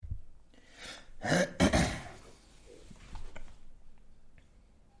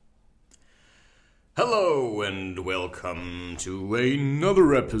Hello and welcome to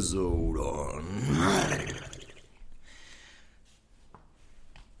another episode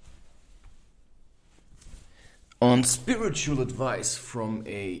on spiritual advice from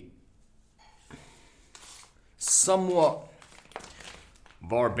a somewhat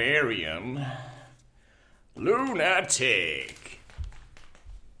barbarian lunatic.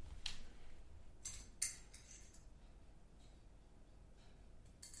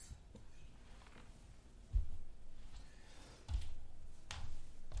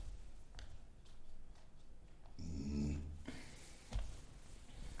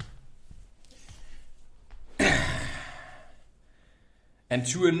 And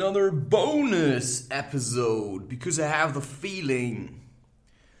to another bonus episode, because I have the feeling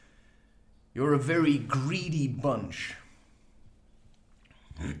you're a very greedy bunch.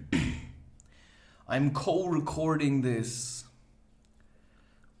 I'm co-recording this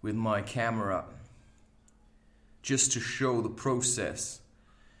with my camera just to show the process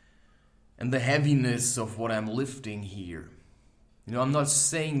and the heaviness of what I'm lifting here. You know, I'm not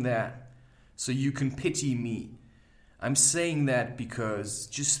saying that so you can pity me. I'm saying that because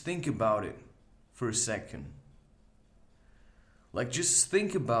just think about it for a second. Just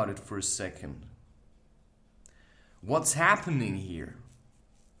think about it for a second. What's happening here?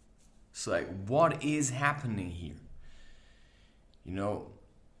 It's what is happening here? You know,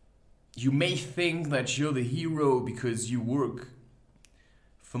 you may think that you're the hero because you work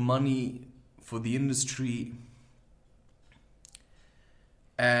for money, for the industry,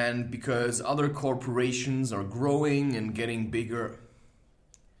 and because other corporations are growing and getting bigger.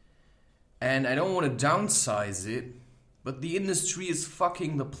 And I don't want to downsize it, but the industry is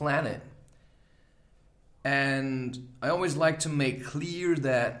fucking the planet. And I always like to make clear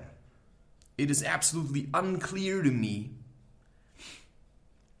that it is absolutely unclear to me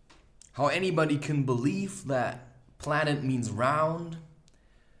how anybody can believe that planet means round,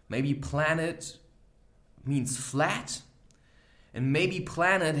 maybe planet means flat, and maybe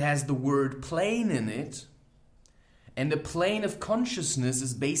planet has the word plane in it, and a plane of consciousness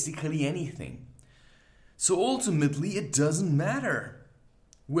is basically anything. So ultimately it doesn't matter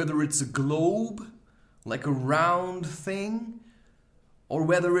whether it's a globe, like a round thing, or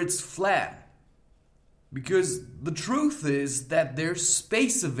whether it's flat. Because the truth is that there's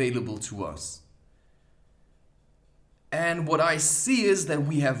space available to us. And what I see is that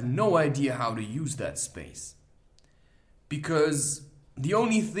we have no idea how to use that space. Because the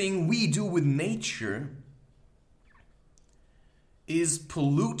only thing we do with nature is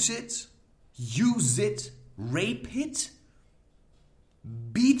pollute it, use it, rape it,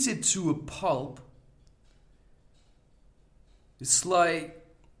 beat it to a pulp. It's like,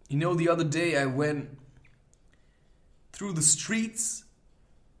 you know, the other day I went through the streets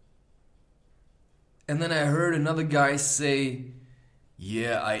and then I heard another guy say,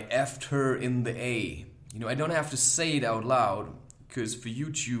 "Yeah, I effed her in the A." You know, I don't have to say it out loud, because for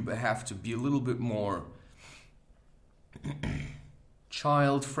YouTube I have to be a little bit more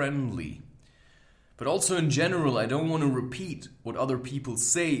child-friendly. But also in general, I don't want to repeat what other people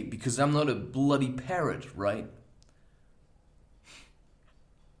say, because I'm not a bloody parrot, right?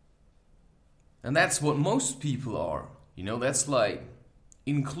 And that's what most people are. You know, that's like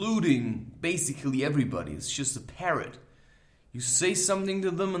including basically everybody. It's just a parrot. You say something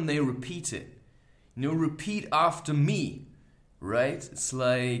to them and they repeat it. You know, repeat after me, right? It's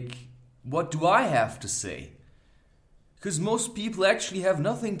like, what do I have to say? Because most people actually have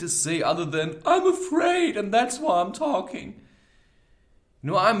nothing to say other than, I'm afraid, and that's why I'm talking.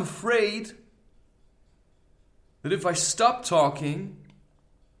 You know, I'm afraid that if I stop talking,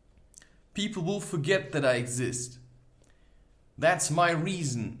 people will forget that I exist. That's my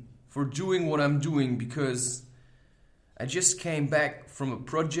reason for doing what I'm doing, because I just came back from a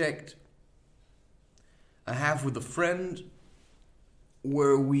project I have with a friend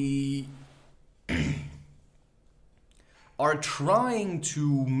where we are trying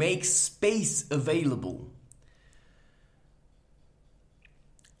to make space available.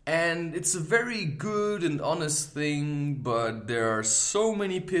 And it's a very good and honest thing, but there are so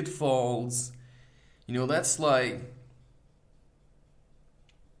many pitfalls. You know, that's like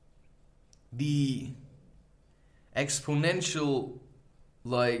the exponential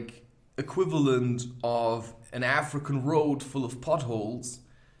equivalent of an African road full of potholes,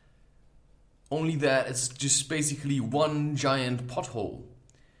 only that it's just basically one giant pothole.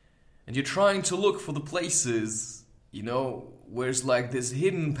 And you're trying to look for the places, you know, where it's like this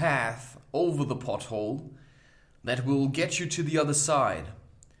hidden path over the pothole that will get you to the other side.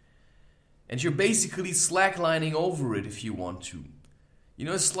 And you're basically slacklining over it if you want to.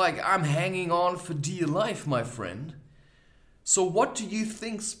 It's like I'm hanging on for dear life, my friend. So what do you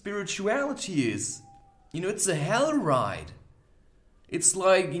think spirituality is? It's a hell ride. It's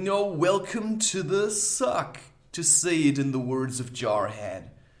like, welcome to the suck, to say it in the words of Jarhead.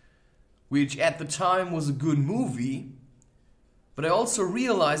 Which at the time was a good movie. But I also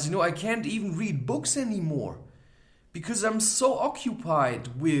realized, I can't even read books anymore. Because I'm so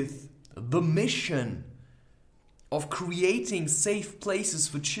occupied with the mission of creating safe places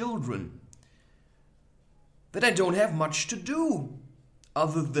for children that I don't have much to do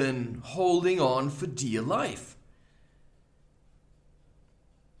other than holding on for dear life.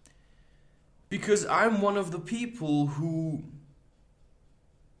 Because I'm one of the people who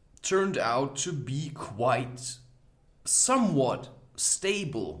turned out to be quite somewhat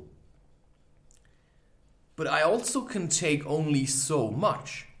stable. But I also can take only so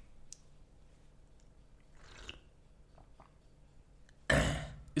much.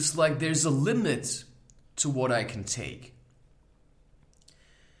 It's like there's a limit to what I can take.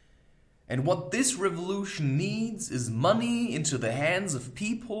 And what this revolution needs is money into the hands of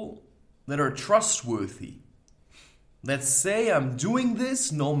people that are trustworthy. That say I'm doing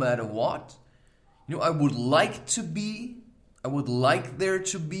this no matter what. I would like there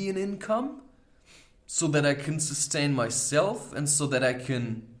to be an income so that I can sustain myself and so that I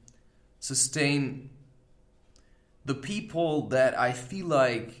can sustain the people that I feel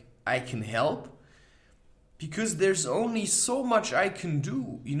like I can help. Because there's only so much I can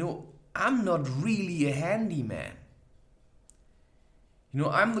do. I'm not really a handyman.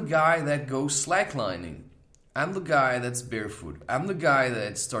 I'm the guy that goes slacklining. I'm the guy that's barefoot. I'm the guy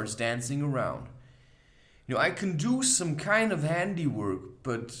that starts dancing around. I can do some kind of handiwork,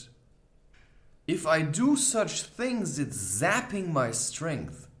 but if I do such things, it's zapping my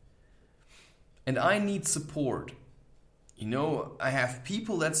strength. And I need support. I have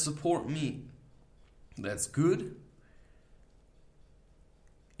people that support me. That's good.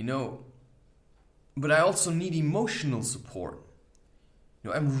 But I also need emotional support.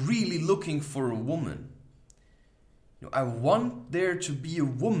 I'm really looking for a woman. I want there to be a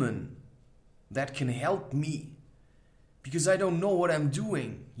woman that can help me. Because I don't know what I'm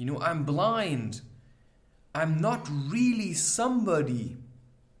doing. I'm blind. I'm not really somebody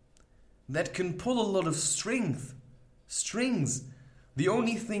that can pull a lot of strings. The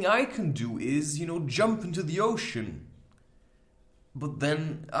only thing I can do is, jump into the ocean. But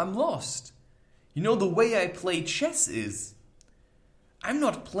then I'm lost. The way I play chess is, I'm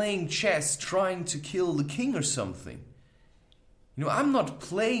not playing chess trying to kill the king or something. I'm not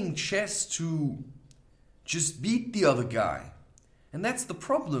playing chess to just beat the other guy. And that's the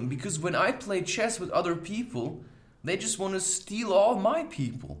problem, because when I play chess with other people, they just want to steal all my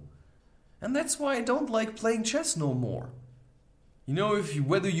people. And that's why I don't like playing chess no more.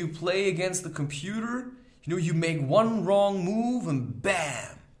 Whether you play against the computer, you make one wrong move and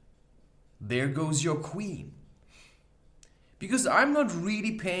bam, there goes your queen. Because I'm not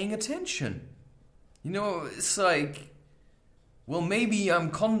really paying attention. It's like, well, maybe I'm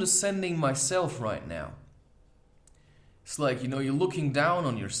condescending myself right now. It's like, you're looking down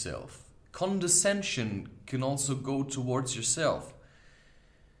on yourself. Condescension can also go towards yourself.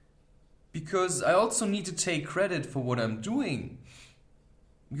 Because I also need to take credit for what I'm doing.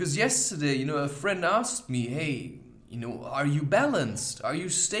 Because yesterday, a friend asked me, hey, are you balanced? Are you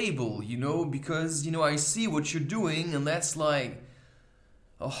stable? Because, I see what you're doing and that's like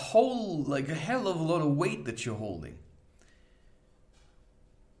a hell of a lot of weight that you're holding.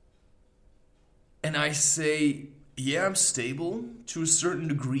 And I say, yeah, I'm stable to a certain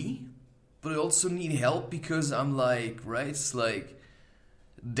degree, but I also need help because I'm it's like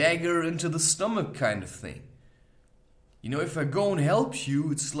dagger into the stomach kind of thing. If I go and help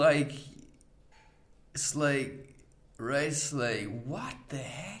you, it's like, what the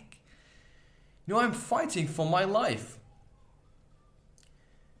heck? I'm fighting for my life.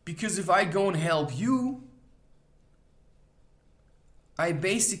 Because if I go and help you, I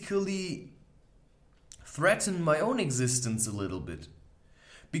basically threaten my own existence a little bit.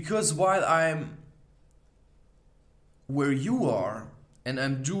 Because while I'm where you are, and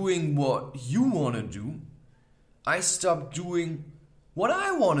I'm doing what you want to do, I stop doing what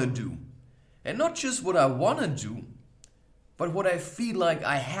I want to do. And not just what I want to do, but what I feel like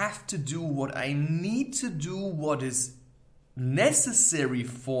I have to do, what I need to do, what is necessary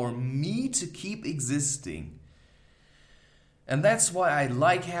for me to keep existing. And that's why I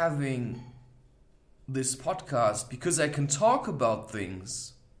like having this podcast, because I can talk about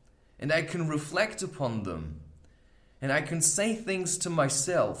things and I can reflect upon them and I can say things to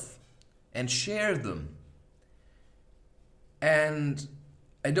myself and share them. And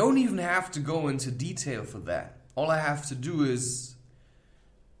I don't even have to go into detail for that. All I have to do is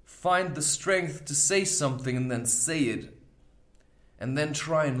find the strength to say something and then say it, and then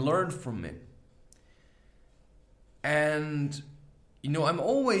try and learn from it. And, I'm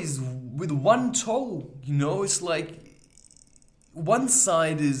always with one toe, it's like one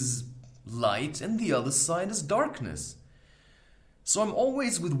side is light and the other side is darkness. So I'm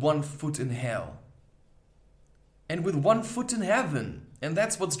always with one foot in hell and with one foot in heaven. And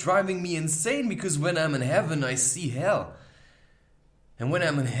that's what's driving me insane, because when I'm in heaven, I see hell. And when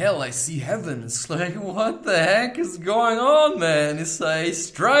I'm in hell, I see heaven. It's like, what the heck is going on, man?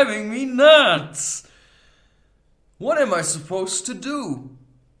 It's driving me nuts. What am I supposed to do?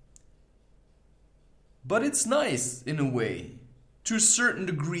 But it's nice, in a way. To a certain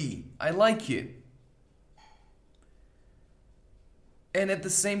degree. I like it. And at the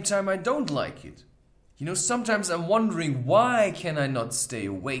same time, I don't like it. Sometimes I'm wondering, why can I not stay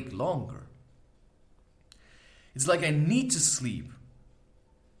awake longer? It's like I need to sleep.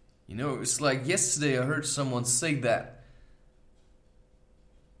 It's like yesterday I heard someone say that,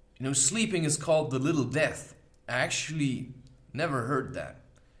 sleeping is called the little death. I actually never heard that.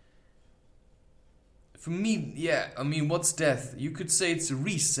 For me, what's death? You could say it's a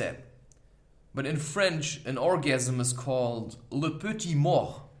reset. But in French, an orgasm is called le petit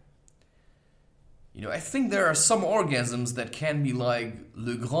mort. I think there are some orgasms that can be like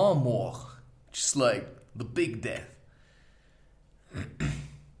le grand mort, just like the big death.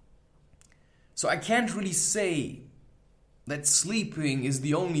 So I can't really say that sleeping is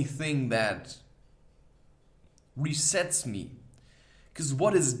the only thing that resets me. Because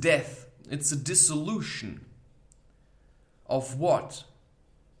what is death? It's a dissolution. Of what?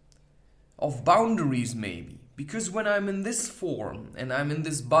 Of boundaries, maybe. Because when I'm in this form and I'm in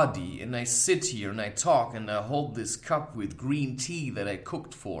this body and I sit here and I talk and I hold this cup with green tea that I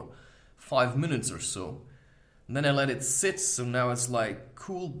cooked for 5 minutes or so, and then I let it sit, so now it's like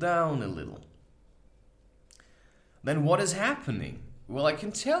cooled down a little. Then what is happening? Well, I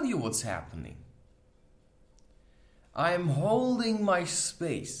can tell you what's happening. I am holding my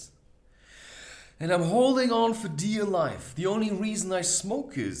space. And I'm holding on for dear life. The only reason I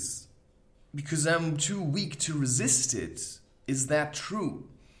smoke is because I'm too weak to resist it. Is that true?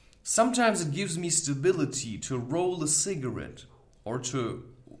 Sometimes it gives me stability to roll a cigarette, or to,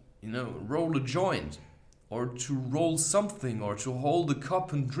 roll a joint, or to roll something, or to hold a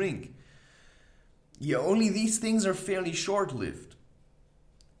cup and drink. Yeah, only these things are fairly short-lived.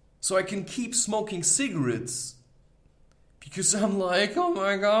 So I can keep smoking cigarettes because I'm like, oh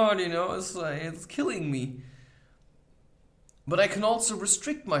my god, it's killing me. But I can also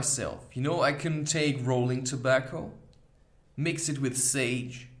restrict myself. I can take rolling tobacco, mix it with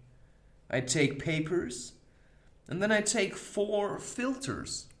sage. I take papers, and then I take 4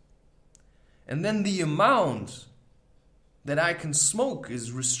 filters. And then the amount that I can smoke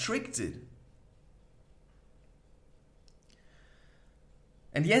is restricted.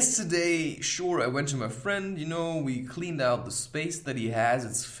 And yesterday, sure, I went to my friend, we cleaned out the space that he has.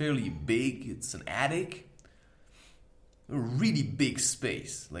 It's fairly big. It's an attic. A really big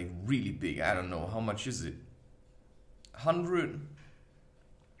space. Like, really big. I don't know. How much is it? 100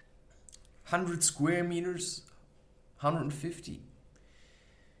 square meters? 150?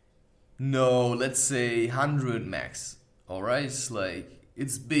 No, let's say 100 max. Alright?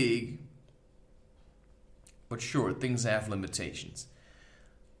 It's big. But sure, things have limitations.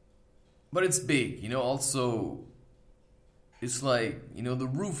 But it's big, also, it's like, the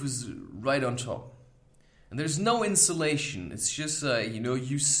roof is right on top. And there's no insulation. It's just,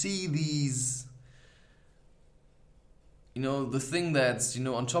 you see these, the thing that's,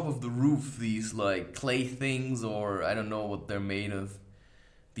 on top of the roof, these, clay things, or I don't know what they're made of.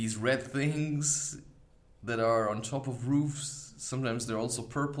 These red things that are on top of roofs. Sometimes they're also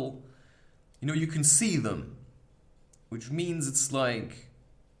purple. You can see them. Which means it's like...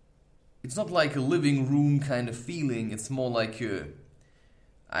 It's not like a living room kind of feeling. It's more like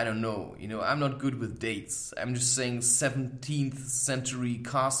I don't know. I'm not good with dates. I'm just saying 17th century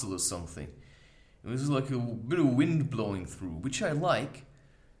castle or something. It was like a bit of wind blowing through, which I like.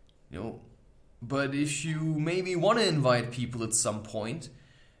 But if you maybe want to invite people at some point,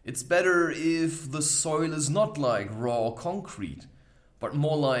 it's better if the soil is not like raw concrete, but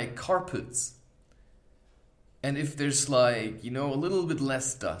more like carpets. And if there's a little bit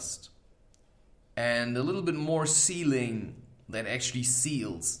less dust. And a little bit more sealing that actually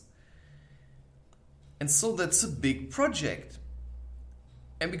seals. And so that's a big project.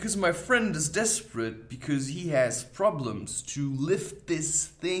 And because my friend is desperate, because he has problems to lift this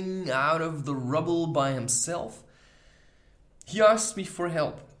thing out of the rubble by himself, he asked me for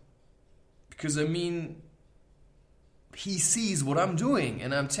help. Because he sees what I'm doing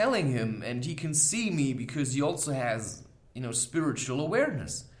and I'm telling him, and he can see me because he also has, spiritual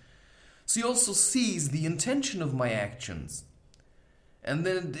awareness. So he also sees the intention of my actions. And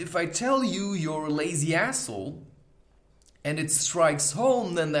then if I tell you you're a lazy asshole and it strikes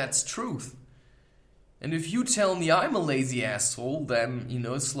home, then that's truth. And if you tell me I'm a lazy asshole, then,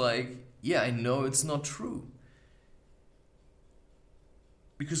 it's like, yeah, I know it's not true.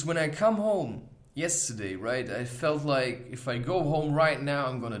 Because when I come home yesterday, right, I felt like if I go home right now,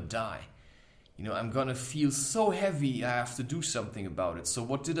 I'm gonna die. I'm gonna feel so heavy, I have to do something about it. So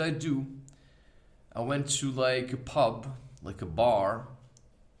what did I do? I went to like a pub, like a bar,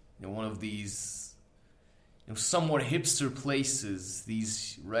 one of these somewhat hipster places.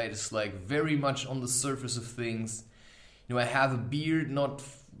 These, right, it's like very much on the surface of things. I have a beard not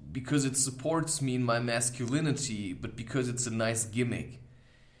because it supports me in my masculinity, but because it's a nice gimmick.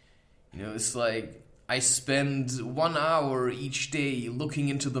 It's like I spend 1 hour each day looking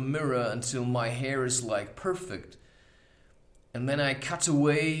into the mirror until my hair is like perfect. And then I cut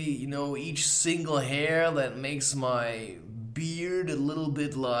away, each single hair that makes my beard a little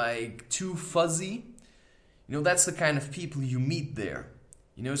bit like too fuzzy. That's the kind of people you meet there.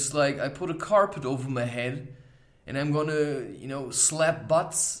 It's like I put a carpet over my head and I'm gonna, slap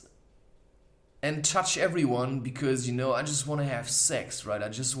butts and touch everyone because, I just want to have sex, right? I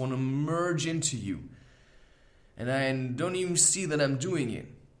just want to merge into you. And I don't even see that I'm doing it.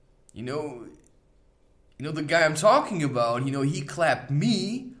 The guy I'm talking about, he clapped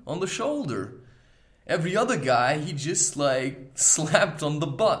me on the shoulder. Every other guy, he just like slapped on the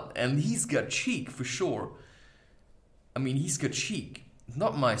butt. And he's got cheek for sure. He's got cheek.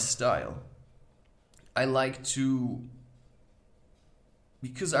 Not my style. I like to...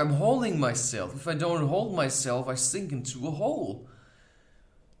 Because I'm holding myself. If I don't hold myself, I sink into a hole.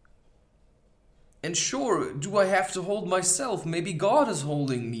 And sure, do I have to hold myself? Maybe God is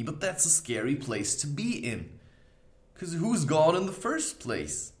holding me, but that's a scary place to be in. Because who's God in the first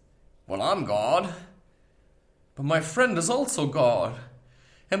place? Well, I'm God. But my friend is also God.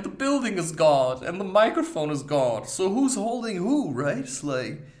 And the building is God. And the microphone is God. So who's holding who, right? It's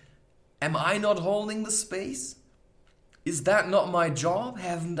like, am I not holding the space? Is that not my job?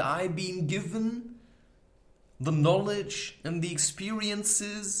 Haven't I been given the knowledge and the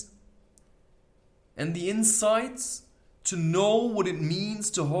experiences and the insights to know what it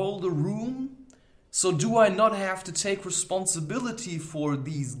means to hold a room? So do I not have to take responsibility for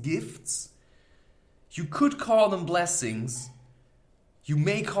these gifts? You could call them blessings. You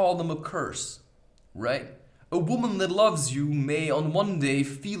may call them a curse, right? A woman that loves you may on one day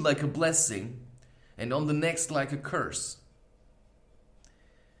feel like a blessing and on the next like a curse.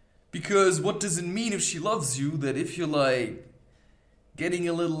 Because what does it mean if she loves you that if you're like getting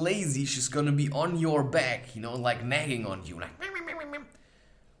a little lazy, she's gonna be on your back, like nagging on you, like.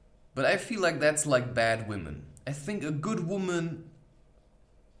 But I feel like that's like bad women. I think a good woman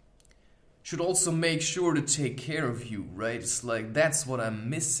should also make sure to take care of you, right? It's like that's what I'm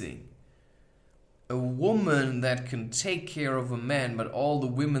missing. A woman that can take care of a man, but all the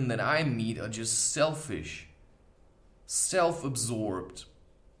women that I meet are just selfish, self-absorbed,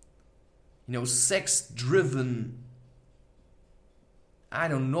 sex-driven. I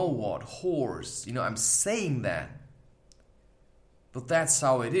don't know what, whores. I'm saying that. But that's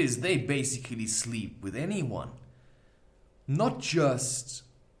how it is. They basically sleep with anyone. Not just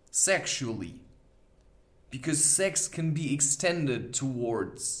sexually. Because sex can be extended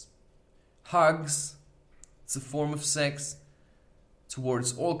towards hugs. It's a form of sex.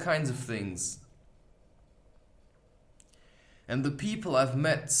 Towards all kinds of things. And the people I've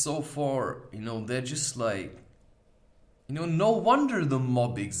met so far, they're just like... no wonder the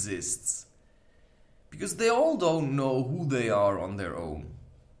mob exists. Because they all don't know who they are on their own.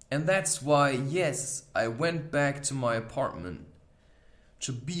 And that's why, yes, I went back to my apartment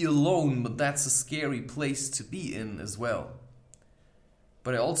to be alone, but that's a scary place to be in as well.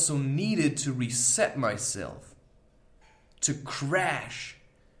 But I also needed to reset myself, to crash.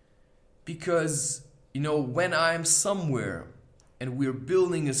 Because, when I'm somewhere and we're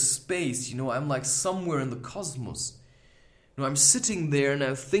building a space, I'm like somewhere in the cosmos. I'm sitting there and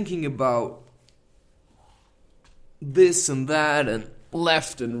I'm thinking about this and that and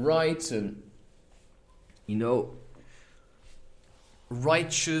left and right and,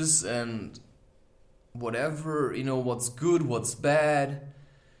 righteous and whatever, what's good, what's bad.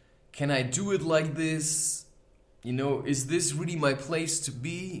 Can I do it like this? is this really my place to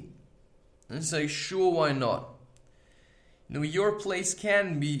be? And it's like, sure, why not? Your place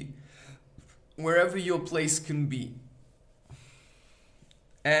can be wherever your place can be.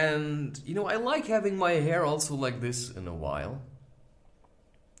 And, I like having my hair also like this in a while.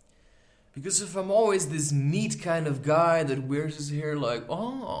 Because if I'm always this neat kind of guy that wears his hair like,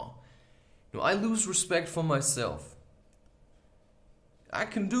 I lose respect for myself. I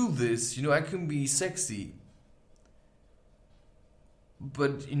can do this, I can be sexy.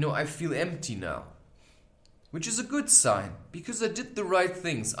 But, I feel empty now. Which is a good sign, because I did the right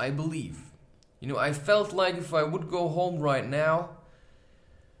things, I believe. I felt like if I would go home right now,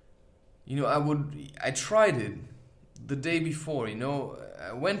 I tried it the day before,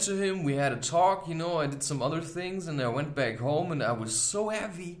 I went to him, we had a talk, I did some other things, and I went back home, and I was so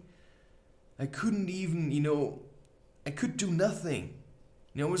heavy. I couldn't even, I could do nothing.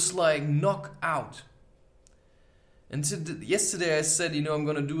 It was like knock out. And yesterday I said, I'm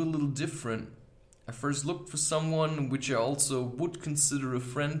gonna do a little different. I first looked for someone which I also would consider a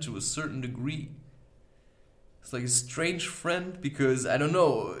friend to a certain degree. It's like a strange friend because, I don't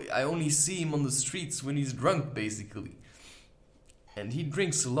know, I only see him on the streets when he's drunk, basically. And he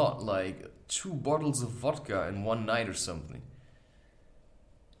drinks a lot, like 2 bottles of vodka in one night or something.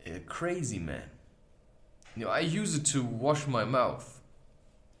 Crazy, man. I use it to wash my mouth,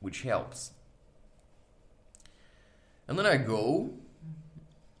 which helps. And then I go.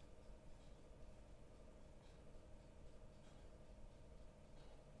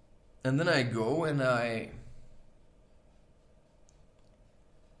 And I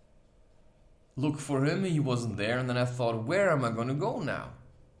look for him, he wasn't there, and then I thought, where am I gonna go now?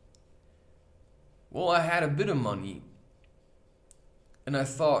 Well, I had a bit of money, and I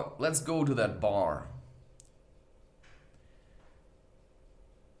thought, let's go to that bar.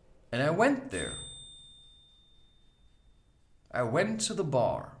 And I went there. I went to the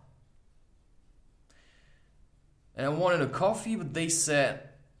bar. And I wanted a coffee, but they said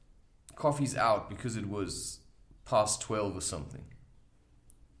coffee's out because it was past 12 or something.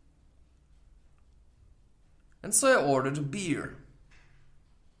 And so I ordered a beer.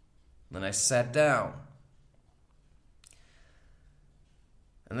 Then I sat down.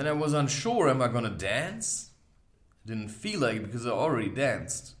 And then I was unsure, am I gonna dance? I didn't feel like it because I already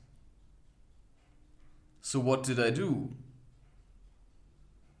danced. So what did I do?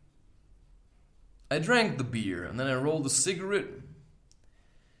 I drank the beer, and then I rolled a cigarette,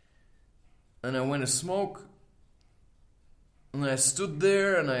 and I went to smoke, and I stood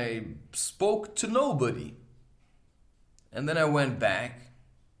there, and I spoke to nobody. And then I went back,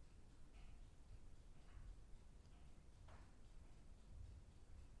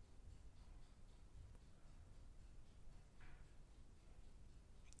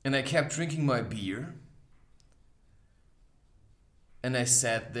 and I kept drinking my beer, and I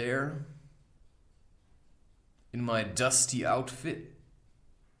sat there in my dusty outfit,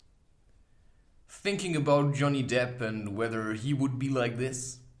 thinking about Johnny Depp and whether he would be like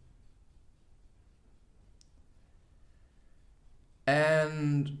this.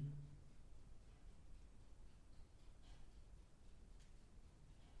 And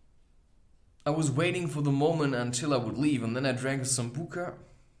I was waiting for the moment until I would leave, and then I drank a sambuca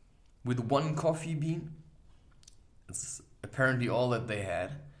with 1 coffee bean. It's apparently all that they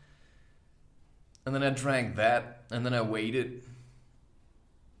had. And then I drank that, and then I waited,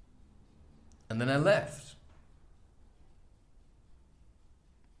 and then I left.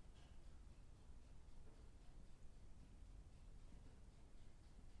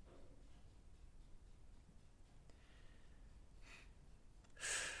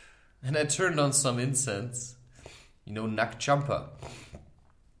 And I turned on some incense, Nakchampa.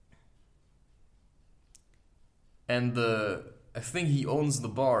 And I think he owns the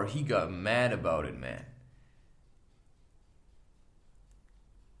bar, he got mad about it, man.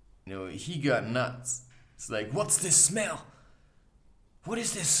 He got nuts. It's like, what's this smell? What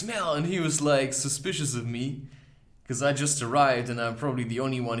is this smell? And he was like suspicious of me because I just arrived and I'm probably the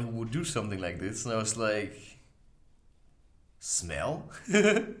only one who would do something like this. And I was like, smell?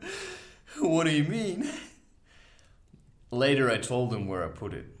 What do you mean? Later I told him where I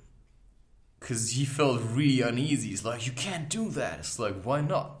put it. Because he felt really uneasy. He's like, you can't do that. It's like, why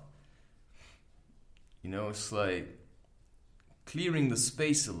not? It's like clearing the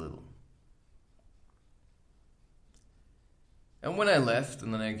space a little. And when I left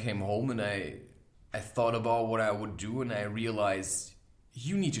and then I came home and I thought about what I would do, and I realized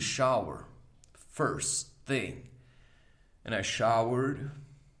you need to shower first thing. And I showered.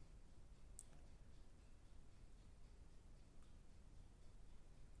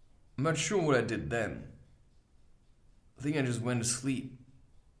 I'm not sure what I did then. I think I just went to sleep.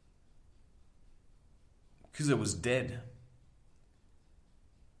 Because I was dead.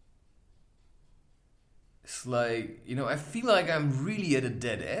 It's like, I feel like I'm really at a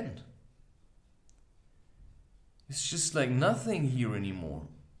dead end. It's just like nothing here anymore.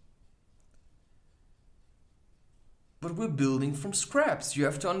 But we're building from scraps. You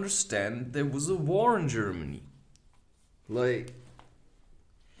have to understand there was a war in Germany. Like,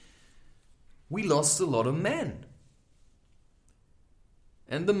 we lost a lot of men.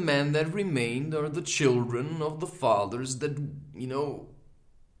 And the men that remained are the children of the fathers that,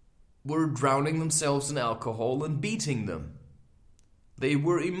 were drowning themselves in alcohol and beating them. They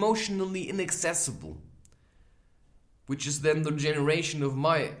were emotionally inaccessible, which is then the generation of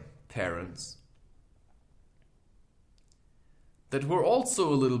my parents that were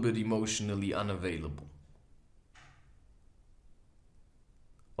also a little bit emotionally unavailable.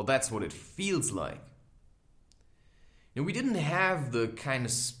 Well, that's what it feels like. We didn't have the kind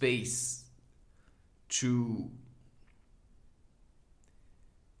of space to,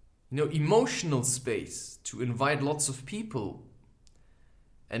 emotional space to invite lots of people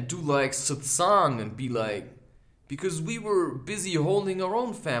and do like satsang and be like, because we were busy holding our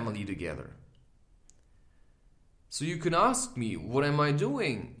own family together. So you can ask me, what am I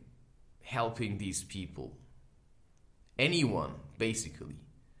doing helping these people? Anyone, basically.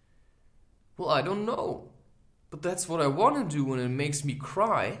 Well, I don't know. But that's what I want to do and it makes me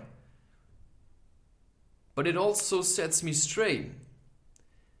cry. But it also sets me straight.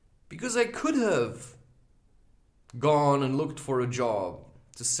 Because I could have gone and looked for a job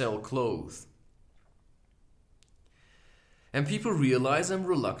to sell clothes. And people realize I'm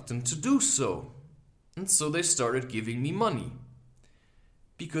reluctant to do so. And so they started giving me money.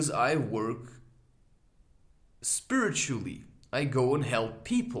 Because I work spiritually. I go and help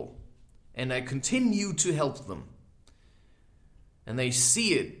people. And I continue to help them. And they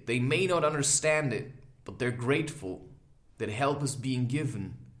see it. They may not understand it. But they're grateful that help is being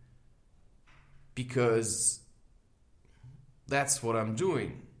given. Because that's what I'm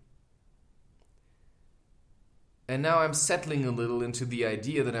doing. And now I'm settling a little into the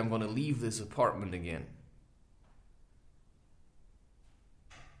idea that I'm going to leave this apartment again.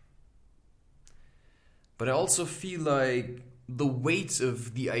 But I also feel like the weight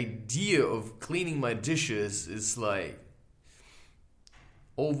of the idea of cleaning my dishes is like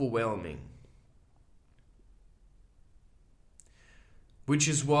overwhelming. Which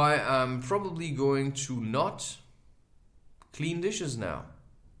is why I'm probably going to not clean dishes now.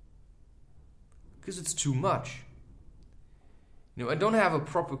 Because it's too much. I don't have a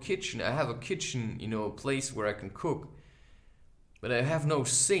proper kitchen. I have a kitchen, a place where I can cook. But I have no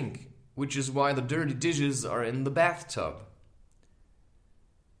sink, which is why the dirty dishes are in the bathtub.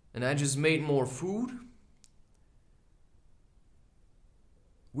 And I just made more food.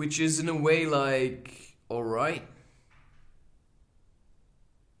 Which is in a way like, alright.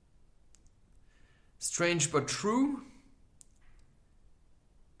 Strange but true.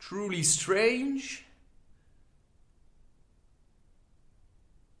 Truly strange.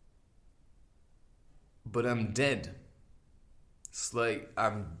 But I'm dead. It's like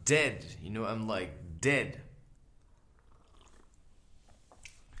I'm dead. I'm like dead.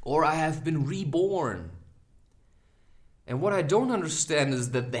 Or I have been reborn. And what I don't understand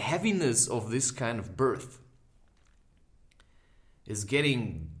is that the heaviness of this kind of birth is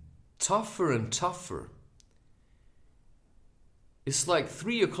getting tougher and tougher. It's like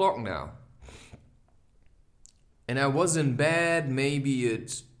 3 o'clock now. And I was in bed maybe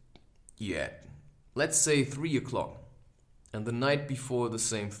at, let's say 3 o'clock. And the night before the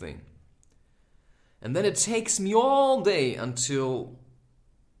same thing. And then it takes me all day until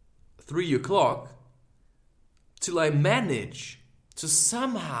 3 o'clock till I manage to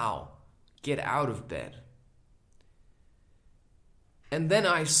somehow get out of bed. And then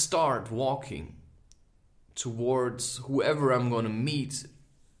I start walking towards whoever I'm going to meet.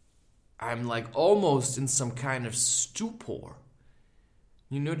 I'm like almost in some kind of stupor.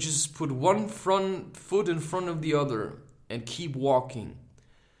 Just put one front foot in front of the other and keep walking.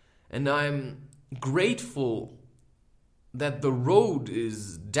 And I'm grateful that the road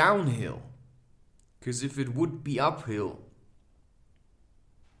is downhill. Because if it would be uphill,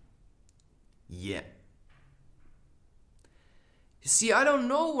 You see, I don't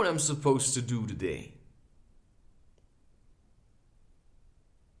know what I'm supposed to do today.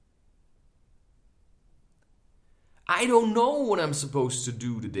 I don't know what I'm supposed to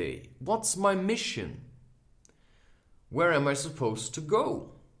do today. What's my mission? Where am I supposed to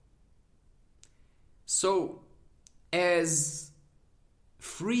go? So, as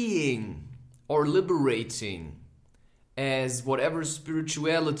freeing or liberating as whatever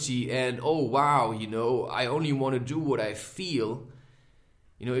spirituality and, oh wow, I only want to do what I feel.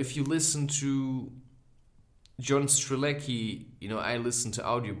 If you listen to John Strzelecki, I listen to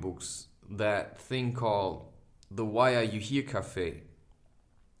audiobooks, that thing called the Why Are You Here Cafe.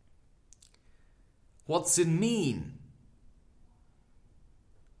 What's it mean?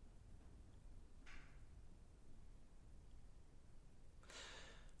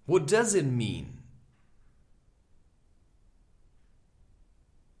 What does it mean?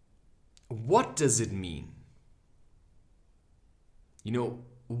 What does it mean?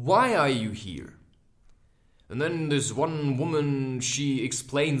 Why are you here? And then this one woman, she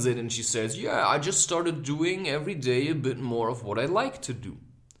explains it and she says, yeah, I just started doing every day a bit more of what I like to do.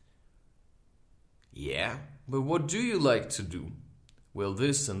 Yeah, but what do you like to do? Well,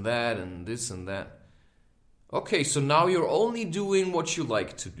 this and that and this and that. Okay, so now you're only doing what you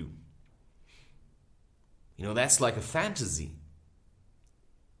like to do. That's like a fantasy.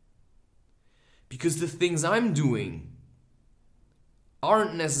 Because the things I'm doing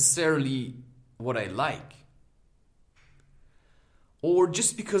aren't necessarily what I like. Or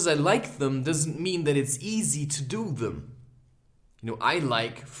just because I like them doesn't mean that it's easy to do them. I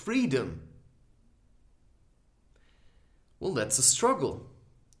like freedom. Well, that's a struggle.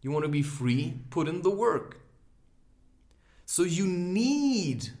 You want to be free, put in the work. So you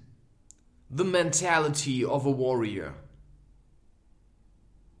need the mentality of a warrior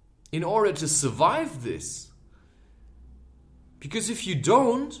in order to survive this. Because if you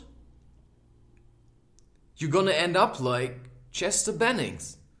don't, you're gonna end up like Chester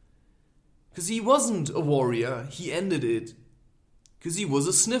Bennings. Because he wasn't a warrior, he ended it because he was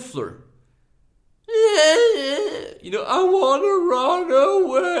a sniffler. I want to run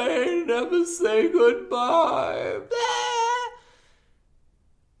away, never say goodbye.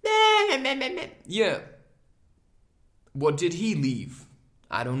 Yeah. What did he leave?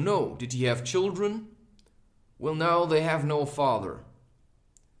 I don't know. Did he have children? Well, now they have no father.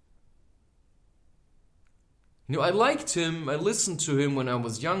 I liked him, I listened to him when I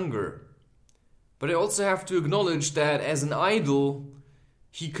was younger. But I also have to acknowledge that as an idol,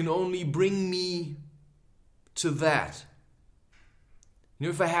 he can only bring me to that.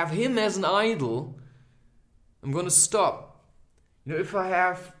 If I have him as an idol, I'm gonna stop. If I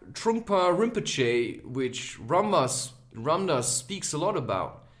have Trungpa Rinpoche, which Ramdas speaks a lot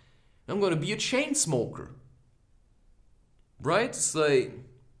about, I'm gonna be a chain smoker. Right? It's like,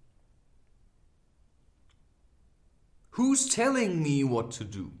 who's telling me what to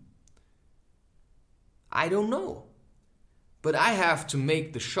do? I don't know. But I have to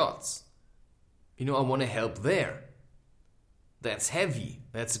make the shots. I want to help there. That's heavy.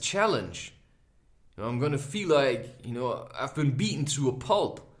 That's a challenge. I'm going to feel like, I've been beaten to a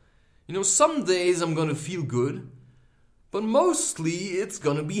pulp. Some days I'm going to feel good. But mostly it's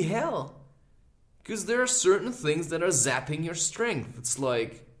going to be hell. Because there are certain things that are zapping your strength. It's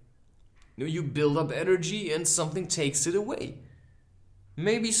like, you build up energy and something takes it away.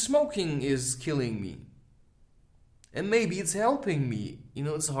 Maybe smoking is killing me. And maybe it's helping me.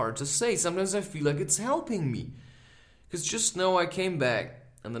 It's hard to say. Sometimes I feel like it's helping me. Because just now I came back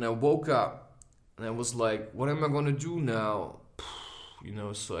and then I woke up and I was like, what am I going to do now?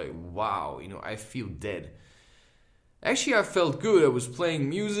 It's like, wow, I feel dead. Actually, I felt good. I was playing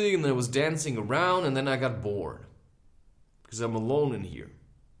music and I was dancing around and then I got bored. Because I'm alone in here.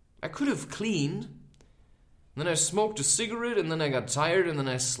 I could have cleaned. Then I smoked a cigarette and then I got tired and then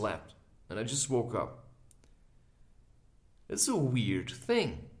I slept. And I just woke up. It's a weird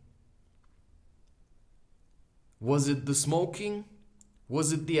thing. Was it the smoking?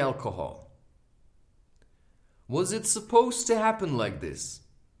 Was it the alcohol? Was it supposed to happen like this?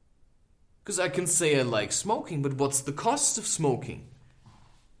 Because I can say I like smoking, but what's the cost of smoking?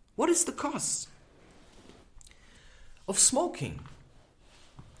 What is the cost of smoking?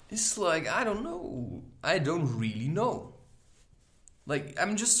 It's like, I don't know. I don't really know. Like,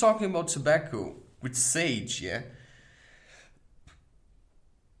 I'm just talking about tobacco with sage, yeah?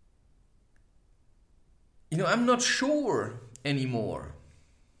 I'm not sure anymore.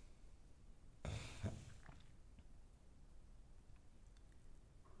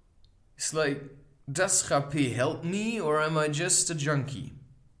 It's like, does rapé help me or am I just a junkie?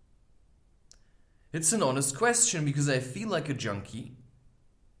 It's an honest question because I feel like a junkie.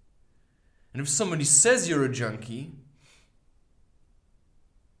 And if somebody says you're a junkie,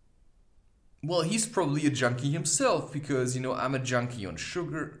 well, he's probably a junkie himself because, I'm a junkie on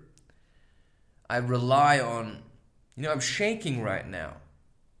sugar. I rely on, I'm shaking right now.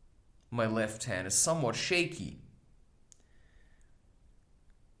 My left hand is somewhat shaky.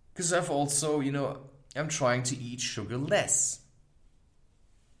 Because I've also, I'm trying to eat sugar less.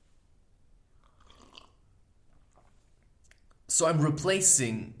 So I'm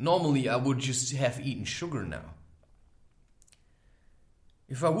replacing, normally I would just have eaten sugar now.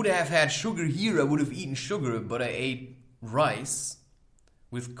 If I would have had sugar here, I would have eaten sugar, but I ate rice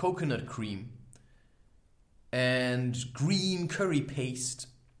with coconut cream and green curry paste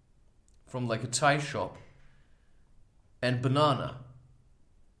from like a Thai shop and banana.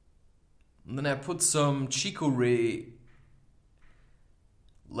 And then I put some chicorée,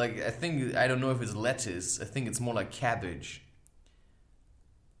 like I don't know if it's lettuce, I think it's more like cabbage.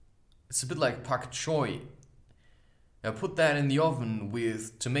 It's a bit like pak choi. I put that in the oven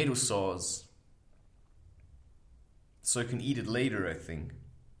with tomato sauce so I can eat it later, I think.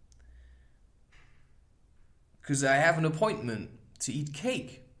 Because I have an appointment to eat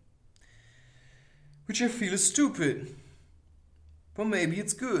cake, which I feel is stupid, but maybe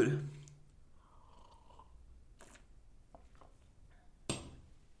it's good.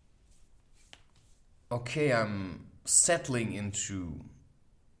 Okay, I'm settling into,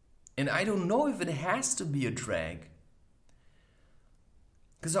 and I don't know if it has to be a drag.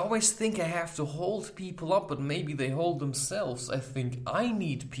 Because I always think I have to hold people up, but maybe they hold themselves. I think I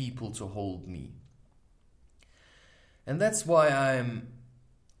need people to hold me. And that's why I'm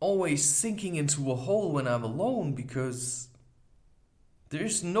always sinking into a hole when I'm alone, because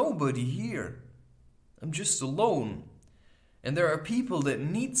there's nobody here. I'm just alone. And there are people that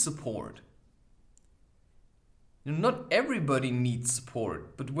need support. Not everybody needs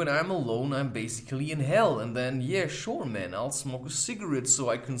support, but when I'm alone, I'm basically in hell. And then, yeah, sure, man, I'll smoke a cigarette so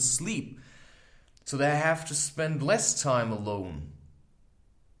I can sleep, so that I have to spend less time alone.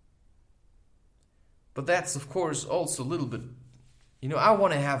 But that's, of course, also a little bit, I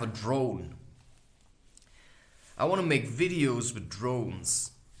want to have a drone. I want to make videos with drones,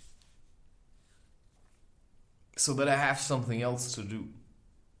 so that I have something else to do.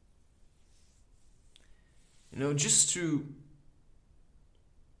 Just to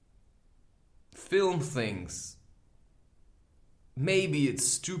film things. Maybe it's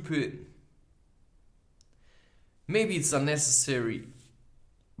stupid. Maybe it's unnecessary.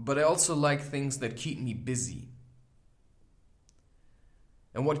 But I also like things that keep me busy.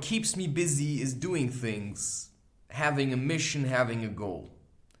 And what keeps me busy is doing things, having a mission, having a goal.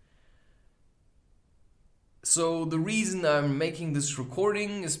 So the reason I'm making this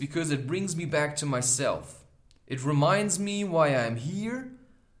recording is because it brings me back to myself. It reminds me why I'm here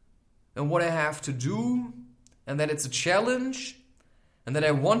and what I have to do, and that it's a challenge, and that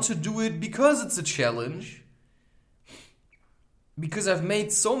I want to do it because it's a challenge, because I've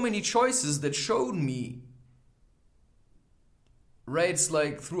made so many choices that showed me, right? It's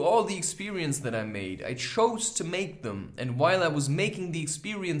like through all the experience that I made, I chose to make them, and while I was making the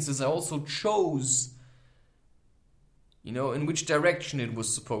experiences, I also chose in which direction it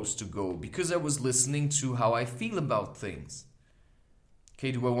was supposed to go, because I was listening to how I feel about things.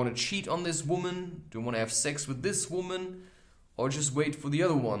 Okay, do I want to cheat on this woman? Do I want to have sex with this woman? Or just wait for the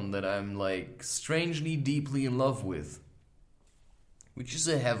other one that I'm like strangely deeply in love with? Which is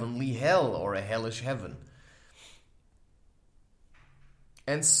a heavenly hell or a hellish heaven.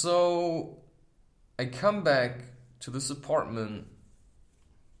 And so I come back to this apartment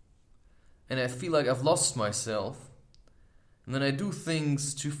and I feel like I've lost myself. And then I do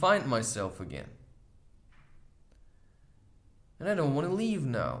things to find myself again. And I don't want to leave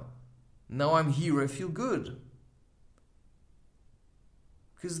now. Now I'm here, I feel good.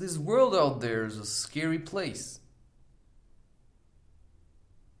 Because this world out there is a scary place.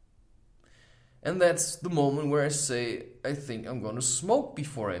 And that's the moment where I say, I think I'm going to smoke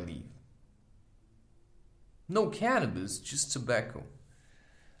before I leave. No cannabis, just tobacco.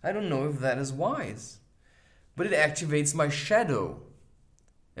 I don't know if that is wise. But it activates my shadow.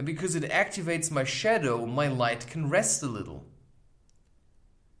 And because it activates my shadow, my light can rest a little.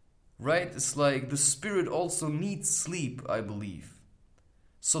 Right? It's like the spirit also needs sleep, I believe.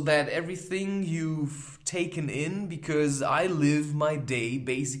 So that everything you've taken in, because I live my day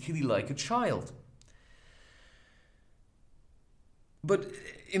basically like a child. But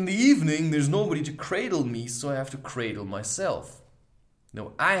in the evening, there's nobody to cradle me, so I have to cradle myself.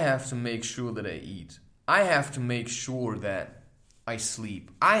 No, I have to make sure that I eat. I have to make sure that I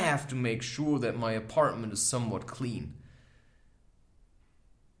sleep. I have to make sure that my apartment is somewhat clean.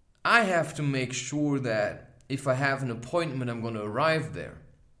 I have to make sure that if I have an appointment, I'm going to arrive there.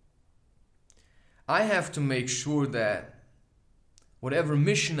 I have to make sure that whatever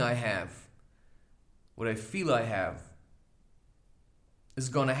mission I have, what I feel I have, is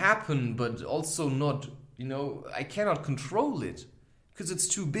going to happen, but also not, I cannot control it because it's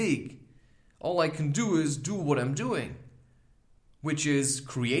too big. All I can do is do what I'm doing, which is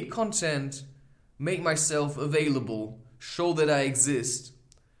create content, make myself available, show that I exist,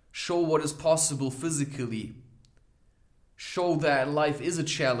 show what is possible physically, show that life is a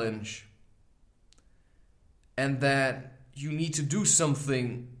challenge, and that you need to do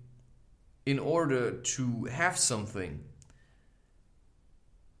something in order to have something.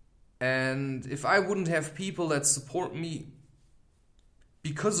 And if I wouldn't have people that support me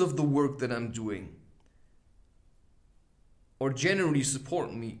because of the work that I'm doing, or generally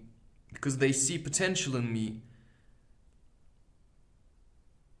support me because they see potential in me,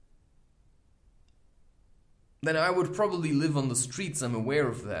 then I would probably live on the streets. I'm aware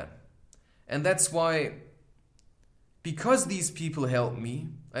of that. And that's why, because these people help me,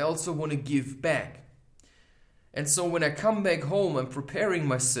 I also want to give back. And so when I come back home, I'm preparing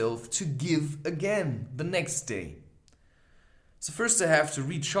myself to give again the next day. So first I have to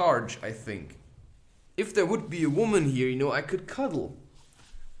recharge, I think. If there would be a woman here, I could cuddle.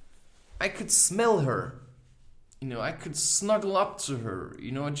 I could smell her. I could snuggle up to her,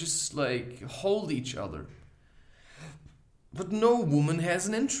 just like hold each other. But no woman has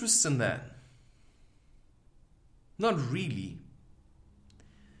an interest in that. Not really.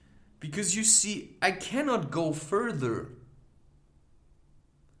 Because you see, I cannot go further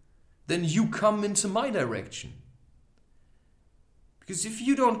than you come into my direction. Because if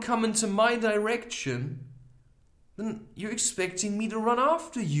you don't come into my direction, then you're expecting me to run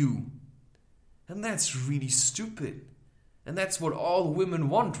after you. And that's really stupid. And that's what all women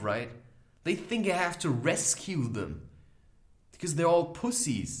want, right? They think I have to rescue them. Because they're all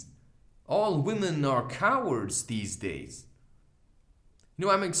pussies. All women are cowards these days.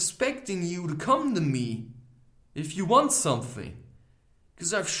 I'm expecting you to come to me if you want something.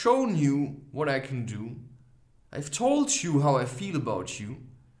 Because I've shown you what I can do. I've told you how I feel about you.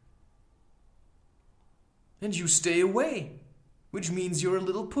 And you stay away. Which means you're a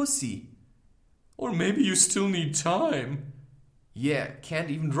little pussy. Or maybe you still need time. Yeah, can't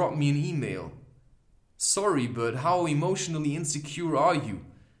even drop me an email. Sorry, but how emotionally insecure are you?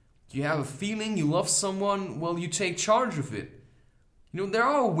 You have a feeling you love someone, well, you take charge of it. There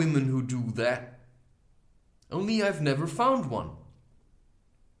are women who do that. Only I've never found one.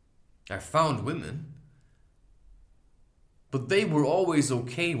 I found women. But they were always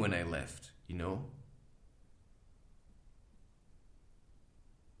okay when I left,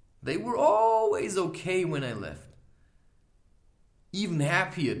 They were always okay when I left. Even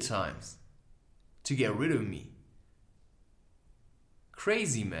happy at times. To get rid of me.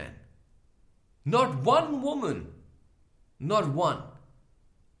 Crazy, man. Not one woman, not one,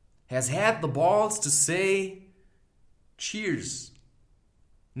 has had the balls to say, cheers.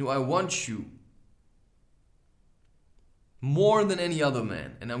 I want you. More than any other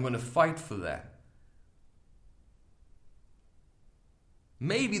man, and I'm going to fight for that.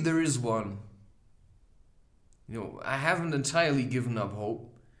 Maybe there is one. I haven't entirely given up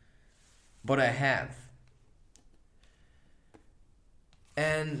hope, but I have.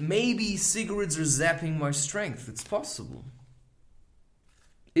 And maybe cigarettes are zapping my strength. It's possible.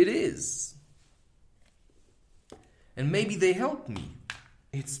 It is. And maybe they help me.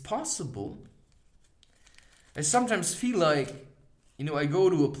 It's possible. I sometimes feel like, I go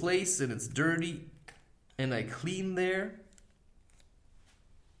to a place and it's dirty and I clean there.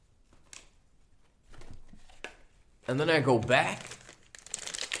 And then I go back.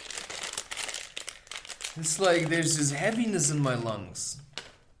 It's like there's this heaviness in my lungs.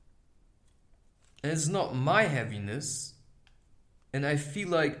 And it's not my heaviness. And I feel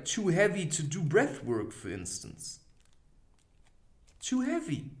like too heavy to do breath work, for instance. Too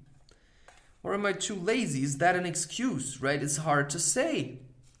heavy. Or am I too lazy? Is that an excuse, right? It's hard to say.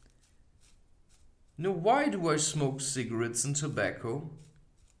 Why do I smoke cigarettes and tobacco?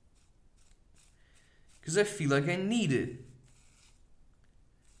 Because I feel like I need it.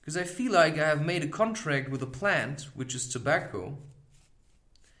 Because I feel like I have made a contract with a plant, which is tobacco.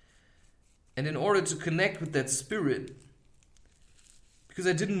 And in order to connect with that spirit, because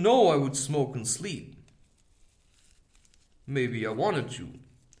I didn't know I would smoke and sleep. Maybe I wanted to.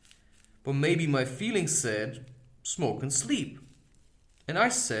 But maybe my feelings said, smoke and sleep. And I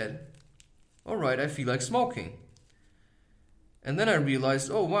said, alright, I feel like smoking. And then I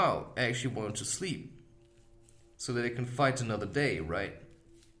realized, oh wow, I actually wanted to sleep. So that I can fight another day, right?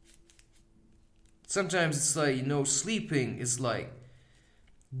 Sometimes it's like, sleeping is like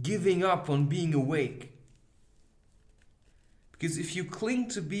giving up on being awake. Because if you cling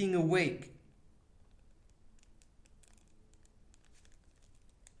to being awake,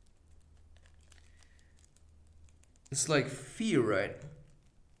 it's like fear, right?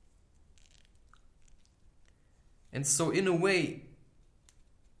 And so in a way,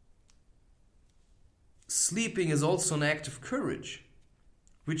 sleeping is also an act of courage,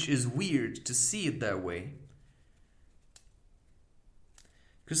 which is weird to see it that way.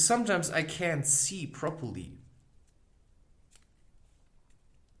 Because sometimes I can't see properly.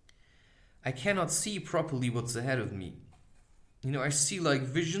 I cannot see properly what's ahead of me. You know, I see like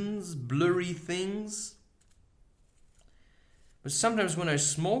visions, blurry things. But sometimes when I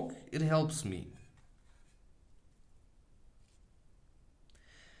smoke, it helps me.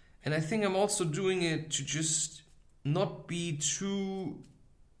 And I think I'm also doing it to just not be too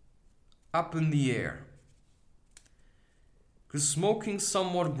up in the air. Because smoking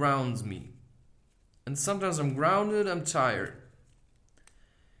somewhat grounds me. And sometimes I'm grounded, I'm tired.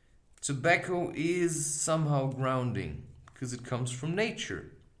 Tobacco is somehow grounding because it comes from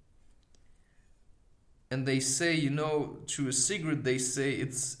nature. And they say, you know, to a cigarette, they say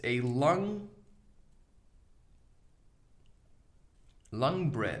it's a lung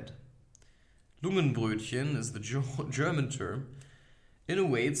bread. Lungenbrötchen is the German term. In a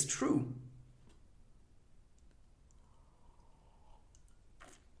way, it's true.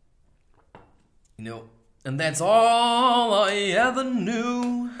 You know, and that's all I ever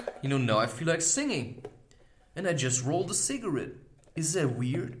knew. You know, now I feel like singing. And I just rolled a cigarette. Is that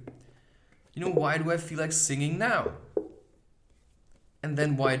weird? You know, why do I feel like singing now? And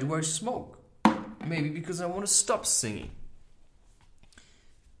then why do I smoke? Maybe because I want to stop singing.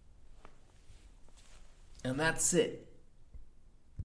 And that's it.